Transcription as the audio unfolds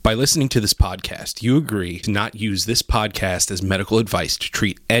By listening to this podcast, you agree to not use this podcast as medical advice to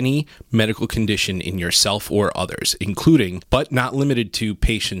treat any medical condition in yourself or others, including, but not limited to,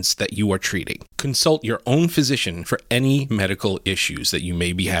 patients that you are treating. Consult your own physician for any medical issues that you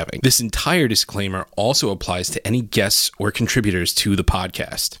may be having. This entire disclaimer also applies to any guests or contributors to the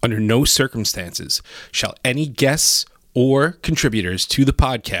podcast. Under no circumstances shall any guests or contributors to the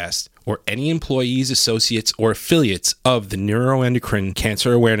podcast or any employees, associates, or affiliates of the Neuroendocrine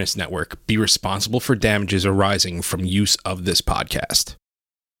Cancer Awareness Network be responsible for damages arising from use of this podcast.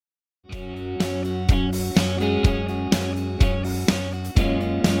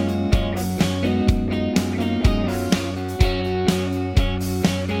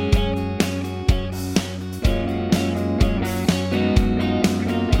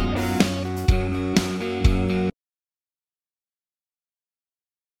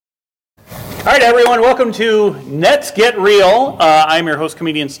 All right, everyone, welcome to Let's Get Real. I'm your host,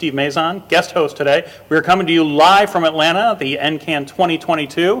 comedian Steve Mazon, guest host today. We're coming to you live from Atlanta, the NCAN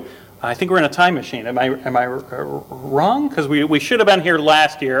 2022. I think we're in a time machine. Am I wrong? Because we should have been here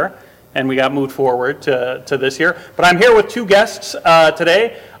last year, and we got moved forward to this year. But I'm here with two guests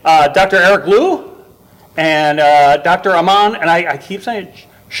today, Dr. Eric Liu and Dr. Aman, and I keep saying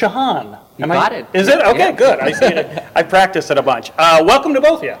Shahan. You got it. Is it? Okay, yeah. Good. I see it. I practiced it a bunch. Welcome to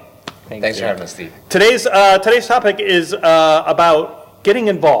both of you. Thanks for having us, Steve. Today's topic is about getting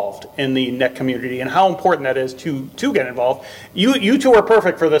involved in the NET community and how important that is to get involved. You two are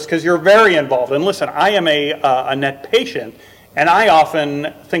perfect for this because you're very involved. And listen, I am a NET patient, and I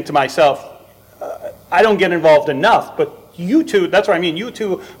often think to myself, I don't get involved enough. But you two, that's what I mean, you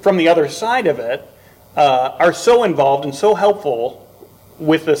two from the other side of it are so involved and so helpful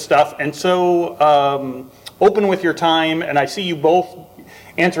with this stuff and so open with your time. And I see you both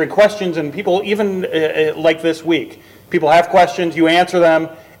answering questions, and people, even like this week, people have questions, you answer them,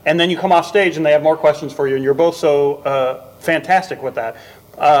 and then you come off stage and they have more questions for you, and you're both so fantastic with that.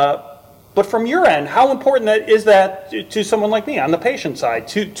 But from your end, how important is that to someone like me on the patient side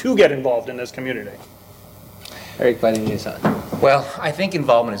to get involved in this community? Eric, why don't you start? Well, I think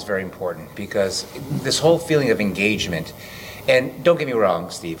involvement is very important because this whole feeling of engagement. And don't get me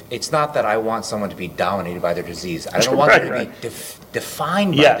wrong, Steve, it's not that I want someone to be dominated by their disease. I don't want them to be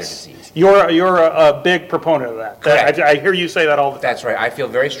defined by their disease. You're a big proponent of that. Correct. I hear you say that all the time. That's right. I feel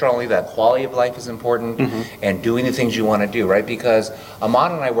very strongly that quality of life is important and doing the things you want to do, right? Because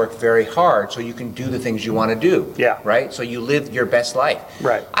Aman and I work very hard so you can do the things you want to do. Yeah. Right? So you live your best life.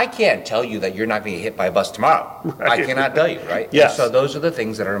 Right. I can't tell you that you're not going to get hit by a bus tomorrow. Right. I cannot tell you, right? Yes. So those are the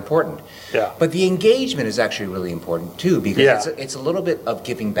things that are important. Yeah. But the engagement is actually really important too because it's a little bit of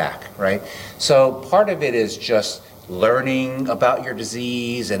giving back, right? So part of it is just learning about your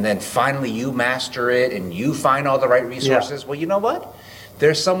disease, and then finally you master it and you find all the right resources. Well, you know what?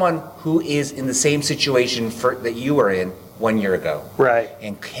 There's someone who is in the same situation that you were in 1 year ago. Right.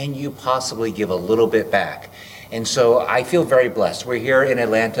 And can you possibly give a little bit back? And so I feel very blessed. We're here in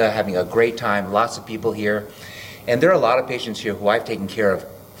Atlanta having a great time, lots of people here. And there are a lot of patients here who I've taken care of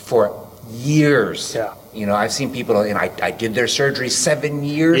for years. Yeah. You know, I've seen people, and I did their surgery 7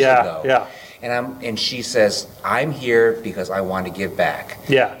 years ago. Yeah. And she says, I'm here because I want to give back.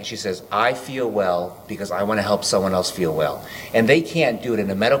 Yeah. And she says, I feel well because I want to help someone else feel well. And they can't do it in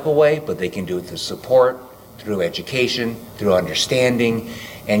a medical way, but they can do it through support, through education, through understanding.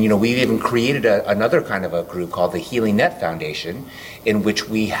 And, you know, we've even created another kind of a group called the Healing Net Foundation, in which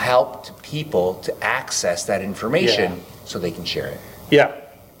we helped people to access that information so they can share it. Yeah.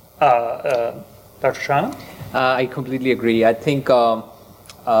 Dr. Shana? I completely agree. I think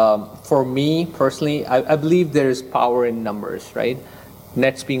for me personally, I believe there's power in numbers, right?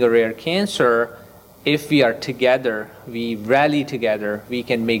 NETs being a rare cancer, if we are together, we rally together, we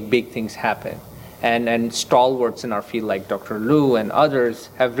can make big things happen. And stalwarts in our field like Dr. Liu and others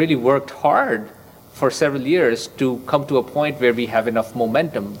have really worked hard for several years to come to a point where we have enough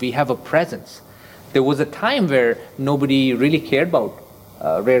momentum. We have a presence. There was a time where nobody really cared about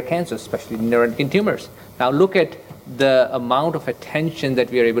rare cancers, especially neuroendocrine tumors. Now look at the amount of attention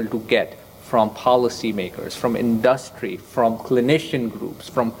that we are able to get from policymakers, from industry, from clinician groups,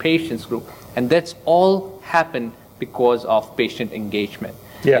 from patients group, and that's all happened because of patient engagement.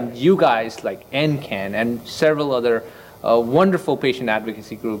 Yeah. And you guys like NCAN and several other wonderful patient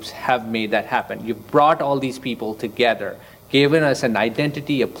advocacy groups have made that happen. You've brought all these people together, given us an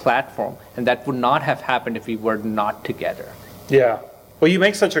identity, a platform, and that would not have happened if we were not together. Yeah. Well, you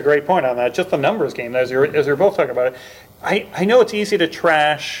make such a great point on that. Just the numbers game, as you're both talking about it. I know it's easy to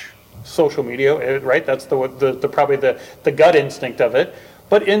trash social media, right? That's the probably the gut instinct of it.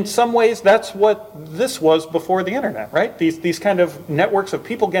 But in some ways, that's what this was before the internet, right? These kind of networks of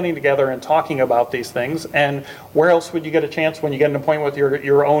people getting together and talking about these things. And where else would you get a chance when you get an appointment with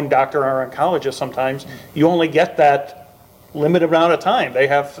your own doctor or oncologist? Sometimes you only get that limited amount of time. They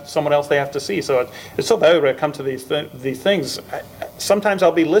have someone else they have to see. So it's so valuable to come to these things. Sometimes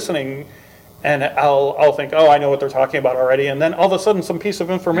I'll be listening and I'll think, oh, I know what they're talking about already, and then all of a sudden some piece of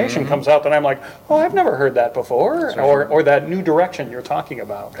information comes out that I'm like, oh, I've never heard that before, right. or that new direction you're talking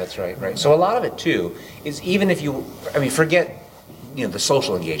about. That's right, right. So a lot of it too is, even if you, forget, the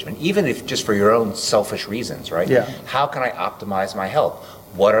social engagement, even if just for your own selfish reasons, right? Yeah. How can I optimize my health?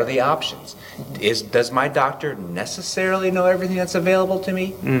 What are the options? Does my doctor necessarily know everything that's available to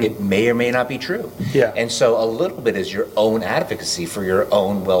me? It may or may not be true. Yeah. And so a little bit is your own advocacy for your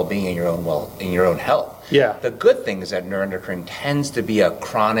own well-being and your own health. Yeah. The good thing is that neuroendocrine tends to be a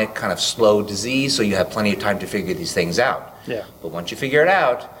chronic, kind of slow disease, so you have plenty of time to figure these things out. Yeah. But once you figure it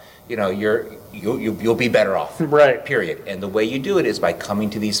out, you'll be better off. Right. Period. And the way you do it is by coming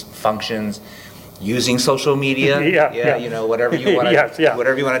to these functions, using social media, whatever you want to,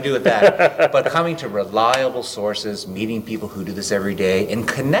 whatever you want to do with that. But coming to reliable sources, meeting people who do this every day, and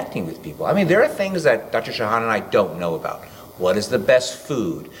connecting with people. There are things that Dr. Shahan and I don't know about. What is the best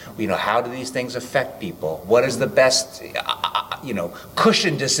food? How do these things affect people? What is the best,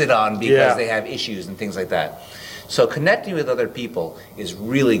 cushion to sit on because they have issues and things like that. So connecting with other people is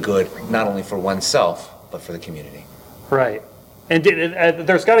really good, not only for oneself, but for the community. Right. And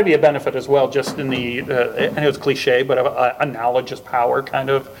there's got to be a benefit as well, just in the, I know it's cliche, but a knowledge is power kind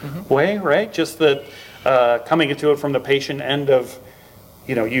of way, right? Just that coming into it from the patient end of,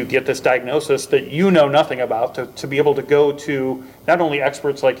 you get this diagnosis that you know nothing about, to be able to go to not only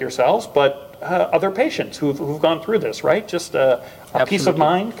experts like yourselves, but other patients who've gone through this, right? Just a peace of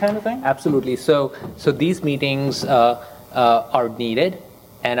mind kind of thing? Absolutely. So these meetings are needed.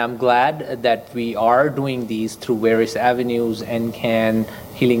 And I'm glad that we are doing these through various avenues, NCAN,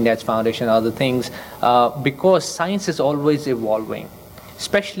 Healing Nets Foundation, other things, because science is always evolving.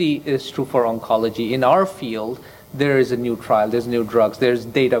 Especially is true for oncology. In our field, there is a new trial, there's new drugs, there's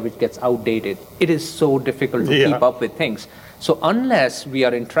data which gets outdated. It is so difficult to keep up with things. So unless we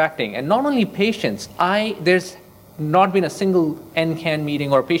are interacting, and not only patients, there's not been a single NCAN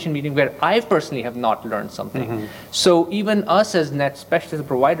meeting or patient meeting where I personally have not learned something. So even us as net specialist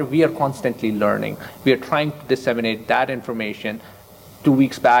provider, we are constantly learning. We are trying to disseminate that information. 2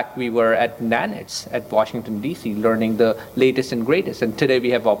 weeks back, we were at NANETS at Washington, D.C., learning the latest and greatest. And today we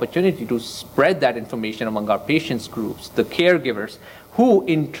have opportunity to spread that information among our patients groups, the caregivers, who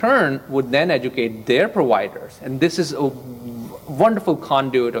in turn would then educate their providers. And this is a wonderful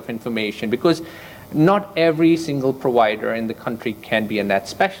conduit of information, because not every single provider in the country can be a net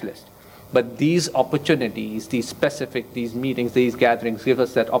specialist. But these opportunities, these meetings, these gatherings give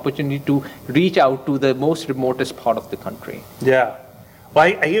us that opportunity to reach out to the most remotest part of the country. Yeah.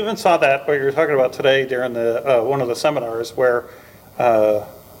 Well, I even saw that what you were talking about today during the one of the seminars where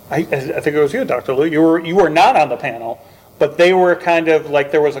I think it was you, Dr. Lou. You were not on the panel, but they were kind of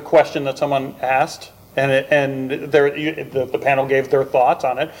like, there was a question that someone asked, and the panel gave their thoughts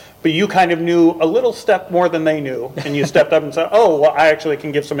on it, but you kind of knew a little step more than they knew, and you stepped up and said, oh, well, I actually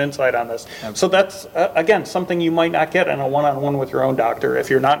can give some insight on this. So that's, again, something you might not get in a one-on-one with your own doctor. If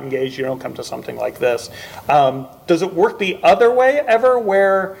you're not engaged, you don't come to something like this. Does it work the other way ever,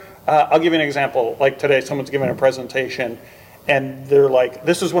 where, I'll give you an example, like today someone's giving a presentation, and they're like,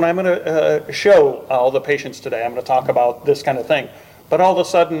 this is what I'm going to show all the patients today. I'm going to talk about this kind of thing. But all of a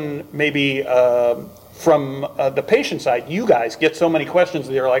sudden, maybe from the patient side, you guys get so many questions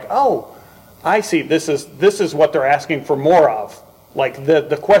that you're like, oh, I see, this is what they're asking for more of. Like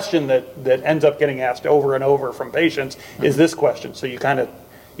the question that ends up getting asked over and over from patients is this question. So you kind of,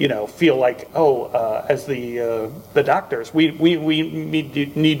 feel like, as the doctors, we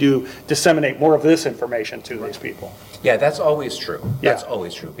need to disseminate more of this information to these people. Yeah, that's always true. That's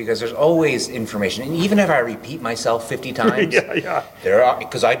always true, because there's always information. And even if I repeat myself 50 times, there are,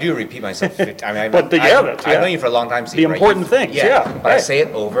 because I do repeat myself 50 times. But I've known you for a long time, Steve. The important things, But I say it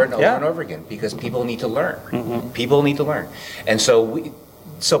over and over and over again, because people need to learn. People need to learn. And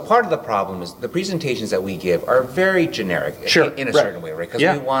so part of the problem is the presentations that we give are very generic in a certain way, right? Because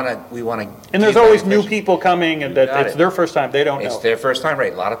we want to. And there's always new people coming, and that it's their first time. They don't know. It's their first time,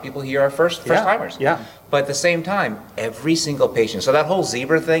 right? A lot of people here are first timers. Yeah. But at the same time, every single patient. So that whole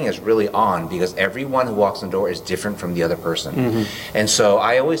zebra thing is really on, because everyone who walks in the door is different from the other person. And so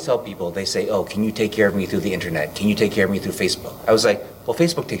I always tell people, they say, "Oh, can you take care of me through the internet? Can you take care of me through Facebook?" I was like, "Well,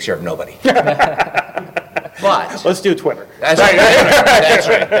 Facebook takes care of nobody." But Let's do Twitter. that's right.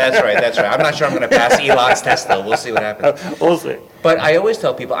 That's right. I'm not sure I'm going to pass Elon's test, though. We'll see what happens. We'll see. But I always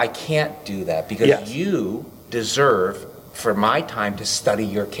tell people I can't do that because Yes. you deserve for my time to study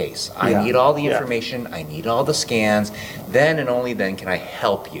your case. I Yeah. need all the Yeah. information. I need all the scans. Then and only then can I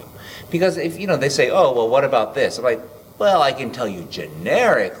help you. Because if, they say, oh, well, what about this? I'm like, well, I can tell you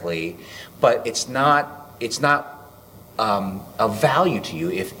generically, but it's not of value to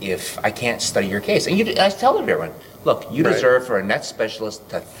you if I can't study your case. And I tell everyone, look, you Right. deserve for a net specialist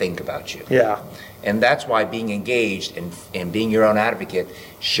to think about you. Yeah. And that's why being engaged and being your own advocate,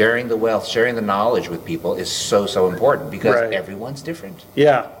 sharing the wealth, sharing the knowledge with people is so, so important because Right. everyone's different.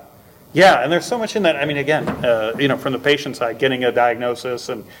 Yeah. Yeah, and there's so much in that. I mean, again, from the patient side, getting a diagnosis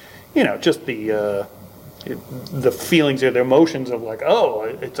and, just the feelings or the emotions of like, oh,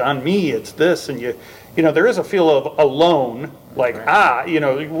 it's on me, it's this, and there is a feel of alone, like,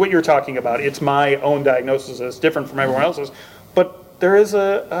 what you're talking about, it's my own diagnosis, it's different from everyone else's, but there is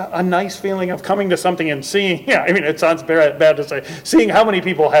a nice feeling of coming to something and seeing, it sounds bad to say, seeing how many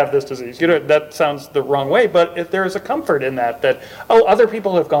people have this disease, that sounds the wrong way, but if there is a comfort in that, other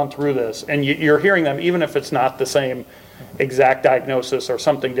people have gone through this, and you're hearing them, even if it's not the same exact diagnosis or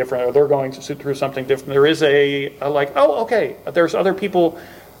something different, or they're going through something different, there is a like, oh, okay, there's other people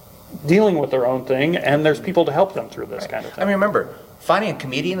dealing with their own thing, and there's people to help them through this kind of thing. I mean, remember, finding a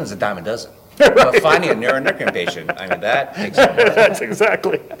comedian is a dime a dozen. But finding a neuroendocrine patient, that takes some work. That's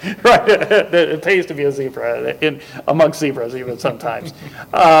exactly right. It pays to be a zebra amongst zebras even sometimes.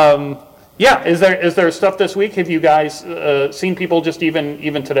 Is there stuff this week? Have you guys seen people just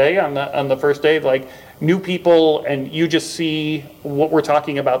even today on the first day, like new people, and you just see what we're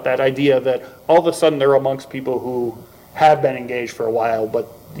talking about, that idea that all of a sudden they're amongst people who have been engaged for a while, but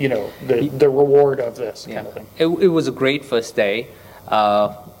the reward of this kind of thing. It was a great first day.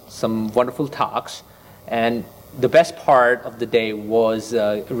 Some wonderful talks, and the best part of the day was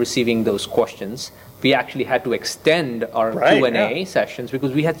receiving those questions. We actually had to extend our Q&A sessions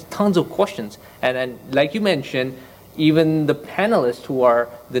because we had tons of questions. And like you mentioned, even the panelists who are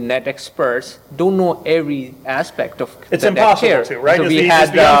the net experts don't know every aspect of It's the impossible care. to, right? So It's we the had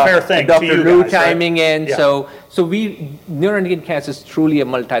unfair thing to Dr. you Lou guys, right? chiming in. Yeah. So neuroendocrine cancer is truly a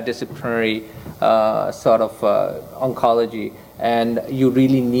multidisciplinary sort of oncology, and you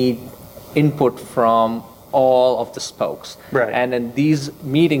really need input from all of the spokes. Right. And in these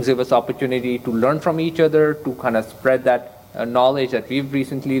meetings, it was opportunity to learn from each other, to kind of spread that knowledge that we've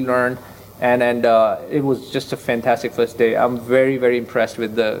recently learned. And it was just a fantastic first day. I'm very, very impressed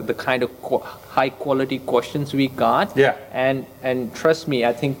with the kind of high quality questions we got. Yeah. And trust me,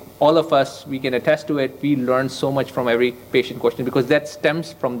 I think all of us, we can attest to it. We learn so much from every patient question because that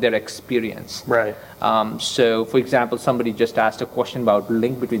stems from their experience. Right. So, for example, somebody just asked a question about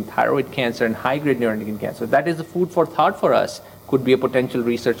link between thyroid cancer and high-grade neuroendocrine cancer. That is a food for thought for us. Could be a potential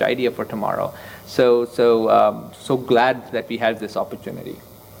research idea for tomorrow. So glad that we had this opportunity.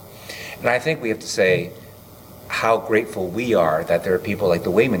 And I think we have to say how grateful we are that there are people like the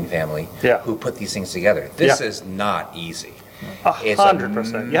Wayman family who put these things together. This is not easy. It's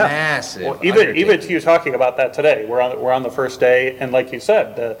 100%. Yeah. Massive. Well, even to you talking about that today, we're on the first day, and like you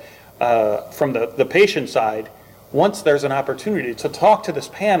said, from the patient side, once there's an opportunity to talk to this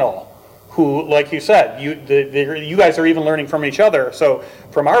panel, who, like you said, you guys are even learning from each other. So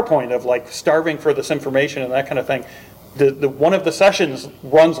from our point of like starving for this information and that kind of thing, the one of the sessions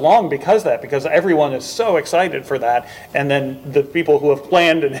runs long because everyone is so excited for that, and then the people who have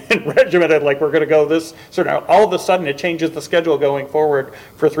planned and regimented, like we're going to go this sort of, all of a sudden it changes the schedule going forward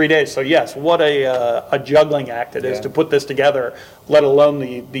for 3 days. So yes, what a juggling act it is to put this together, let alone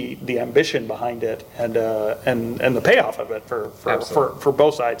the ambition behind it and the payoff of it for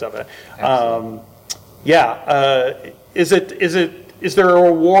both sides of it. Is there a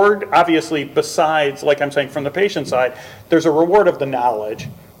reward, obviously, besides, like I'm saying, from the patient side, there's a reward of the knowledge,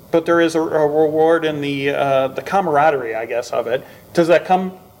 but there is a reward in the camaraderie, I guess, of it. Does that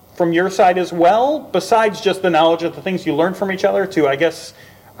come from your side as well, besides just the knowledge of the things you learn from each other, to, I guess,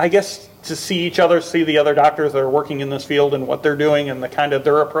 to see each other, see the other doctors that are working in this field and what they're doing and the kind of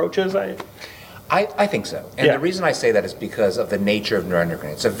their approaches? I think so. And the reason I say that is because of the nature of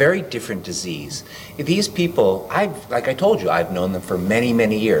neuroendocrine. It's a very different disease. These people, like I told you, I've known them for many,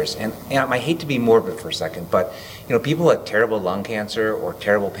 many years. And I hate to be morbid for a second, but people with terrible lung cancer or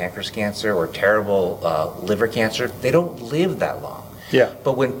terrible pancreas cancer or terrible liver cancer, they don't live that long. Yeah.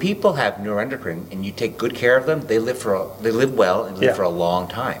 But when people have neuroendocrine and you take good care of them, they live well and live for a long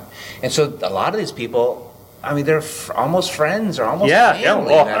time. And so a lot of these people, I mean, they're almost friends or almost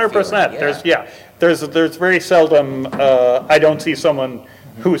family. Well, 100%. There's very seldom I don't see someone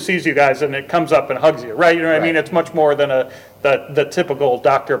who sees you guys and it comes up and hugs you, right? You know what I mean? Right. It's much more than the typical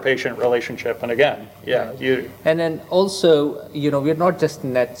doctor-patient relationship. And again, And then also, we're not just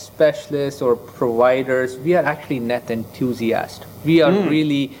net specialists or providers. We are actually net enthusiasts. We are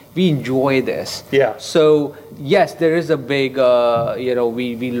we enjoy this. Yeah. So yes, there is a big,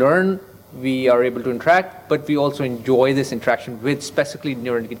 we learn, we are able to interact, but we also enjoy this interaction with specifically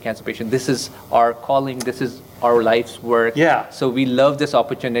neuroendocrine cancer patients. This is our calling. This is our life's work. Yeah. So we love this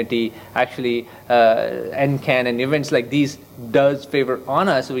opportunity. Actually, NCAN and events like these does favor on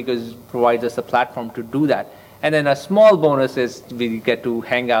us because it provides us a platform to do that. And then a small bonus is we get to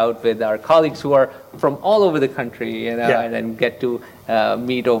hang out with our colleagues who are from all over the country, and then get to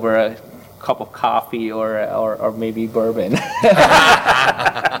meet over a cup of coffee or maybe bourbon.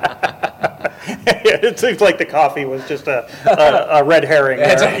 It seems like the coffee was just a red herring.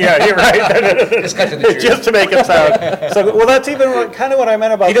 Yeah, you're right. Just cut to the truth. Just to make it sound. So, well, that's even kind of what I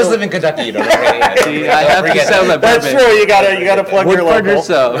meant about. He does live in Kentucky, you know. Right? See, I have to sell my bourbon. That's true. You gotta plug your local.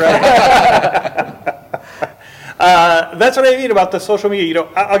 That's what I mean about the social media.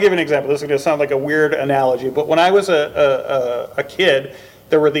 I'll give you an example. This is going to sound like a weird analogy, but when I was a kid,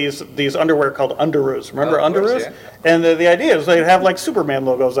 there were these underwear called Underoos. Remember Underoos? Yeah. And the idea is they'd have like Superman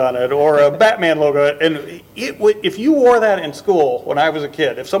logos on it or a Batman logo. And if you wore that in school when I was a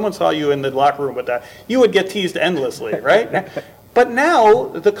kid, if someone saw you in the locker room with that, you would get teased endlessly, right? But now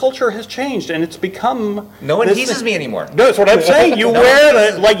the culture has changed and it's become. No one teases me anymore. No, that's what I'm saying. You wear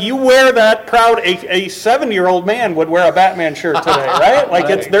that, like you wear that proud. A 7-year-old man would wear a Batman shirt today, right? Like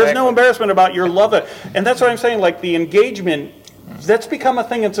there's no embarrassment about your love it, and that's what I'm saying. Like the engagement. That's become a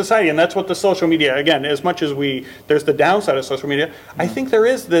thing in society, and that's what the social media, again, as much as there's the downside of social media, I think there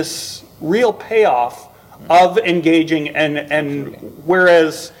is this real payoff of engaging, and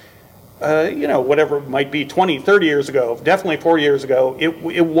whereas, whatever it might be 20, 30 years ago, definitely 4 years ago,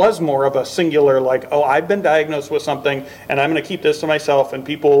 it was more of a singular, like, oh, I've been diagnosed with something, and I'm going to keep this to myself, and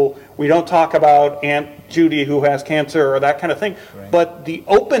we don't talk about Aunt Judy who has cancer or that kind of thing, but the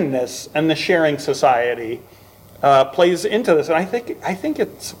openness and the sharing society plays into this, and I think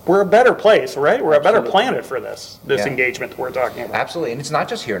we're a better place, right? We're a better planet for this engagement that we're talking about. Absolutely, and it's not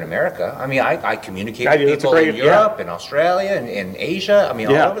just here in America. I mean, I communicate I do. with It's a people great- in Europe, in Australia, and in Asia. I mean,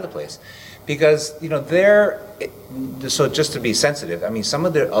 all over the place, because so just to be sensitive, I mean, some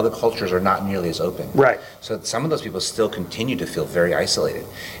of the other cultures are not nearly as open. Right. So some of those people still continue to feel very isolated,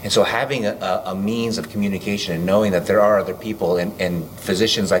 and so having a means of communication and knowing that there are other people and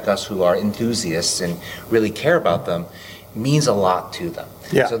physicians like us who are enthusiasts and really care about them means a lot to them.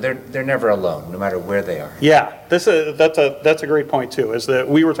 Yeah. So they're never alone, no matter where they are. Yeah, that's a great point too. Is that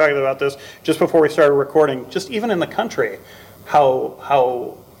we were talking about this just before we started recording. Just even in the country,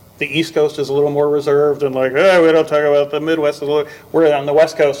 how the East Coast is a little more reserved and like, oh, we don't talk about the Midwest. We're on the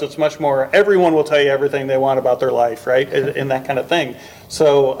West Coast, it's much more, everyone will tell you everything they want about their life, right? And that kind of thing.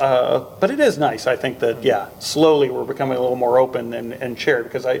 So, but it is nice, I think that, slowly we're becoming a little more open and shared,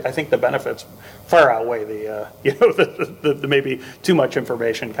 because I think the benefits far outweigh the maybe too much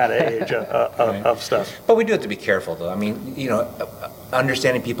information kind of age of stuff. But we do have to be careful, though. I mean,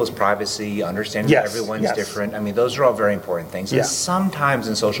 understanding people's privacy, understanding that everyone's different. I mean, those are all very important things. And sometimes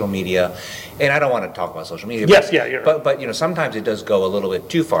in social media, and I don't want to talk about social media. But sometimes it does go a little bit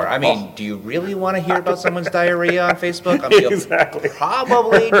too far. I mean, do you really want to hear about someone's diarrhea on Facebook? I mean, Exactly.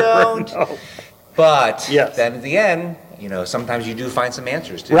 Probably don't. No. But then at the end, sometimes you do find some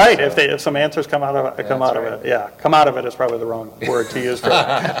answers too. Right, so. if some answers come out of it, come out of it. Come out of it is probably the wrong word to use for it.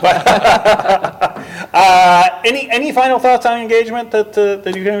 Any final thoughts on engagement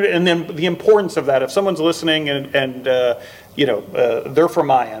that you can, and then the importance of that? If someone's listening and they're from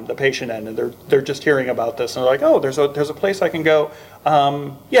my end, the patient end, and they're just hearing about this and they're like, oh, there's a place I can go.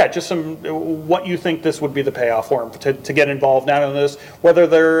 Just some what you think this would be the payoff for them to get involved now in this, whether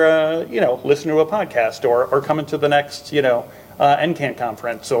they're listening to a podcast or coming to the next NCAN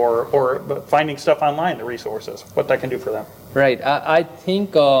conference or finding stuff online, the resources, what that can do for them. Right. I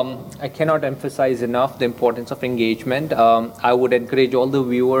think I cannot emphasize enough the importance of engagement. I would encourage all the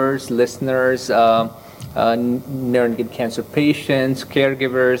viewers, listeners, neuroendocrine cancer patients,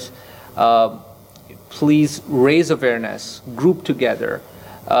 caregivers, please raise awareness, group together,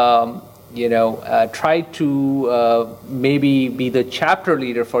 try to maybe be the chapter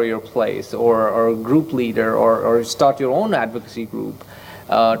leader for your place or group leader or start your own advocacy group.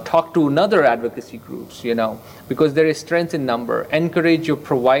 Talk to another advocacy groups, because there is strength in number. Encourage your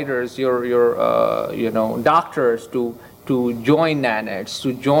providers, your doctors to join NANETS,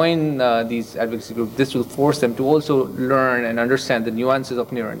 to join these advocacy groups. This will force them to also learn and understand the nuances of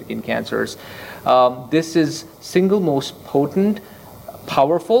neuroendocrine cancers. This is single most potent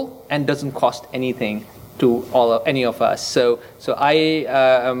powerful and doesn't cost anything to any of us. So I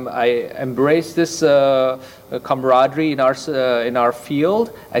embrace this camaraderie in our field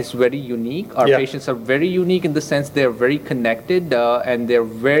as very unique. Our patients are very unique in the sense they're very connected and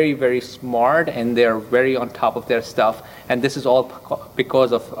they're very, very smart and they're very on top of their stuff. And this is all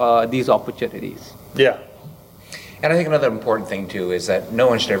because of these opportunities. Yeah. And I think another important thing too is that no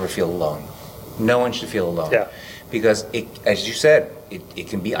one should ever feel alone. No one should feel alone. Yeah. Because as you said, it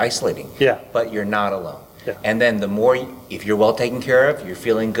can be isolating. Yeah. But you're not alone. Yeah. And then the more, if you're well taken care of, you're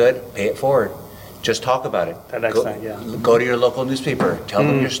feeling good, pay it forward. Just talk about it. That next thing, yeah. Go to your local newspaper, tell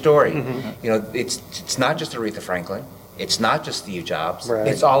them your story. You know, it's not just Aretha Franklin. It's not just Steve Jobs. Right.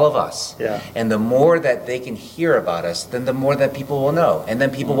 It's all of us. Yeah. And the more that they can hear about us, then the more that people will know. And then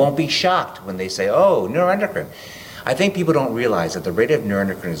people won't be shocked when they say, oh, neuroendocrine. I think people don't realize that the rate of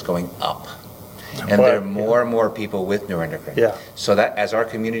neuroendocrine is going up. And there are more and more people with neuroendocrine. Yeah. So that as our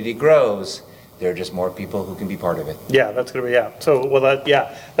community grows, there are just more people who can be part of it. Yeah, that's going to be, So, well,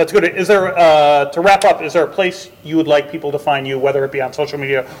 that's good. Is there, to wrap up, is there a place you would like people to find you, whether it be on social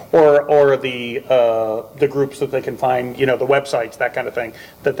media or the groups that they can find, the websites, that kind of thing,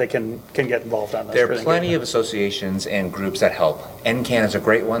 that they can get involved on? There are plenty of associations and groups that help. NCAN is a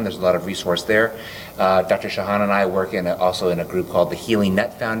great one. There's a lot of resource there. Dr. Shahan and I work also in a group called the Healing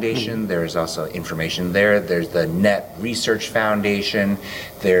Net Foundation. There's also information there. There's the Net Research Foundation.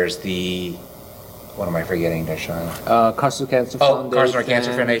 There's the... What am I forgetting, Deshaun? Carcinoid Cancer Foundation. Carcinoid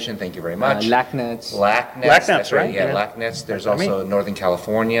Cancer Foundation, thank you very much. LACNets. LACNets, that's right. right? Yeah, LACNets. There's also Northern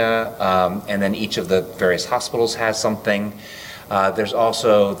California, and then each of the various hospitals has something. There's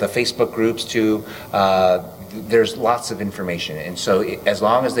also the Facebook groups too. There's lots of information, and so as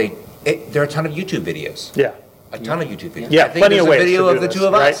long as there are a ton of YouTube videos. Yeah. A ton of YouTube videos. Yeah, I think plenty of ways a video to do of the this, two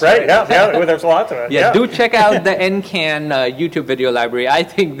of us. Right, yeah, there's a lot to it. Yeah, do check out the NCAN YouTube video library. I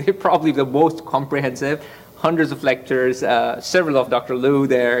think they're probably the most comprehensive. Hundreds of lectures, several of Dr. Liu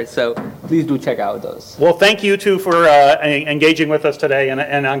there, so please do check out those. Well, thank you two for engaging with us today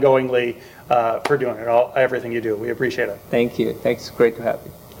and ongoingly for doing everything you do. We appreciate it. Thank you. Thanks. Great to have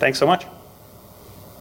you. Thanks so much.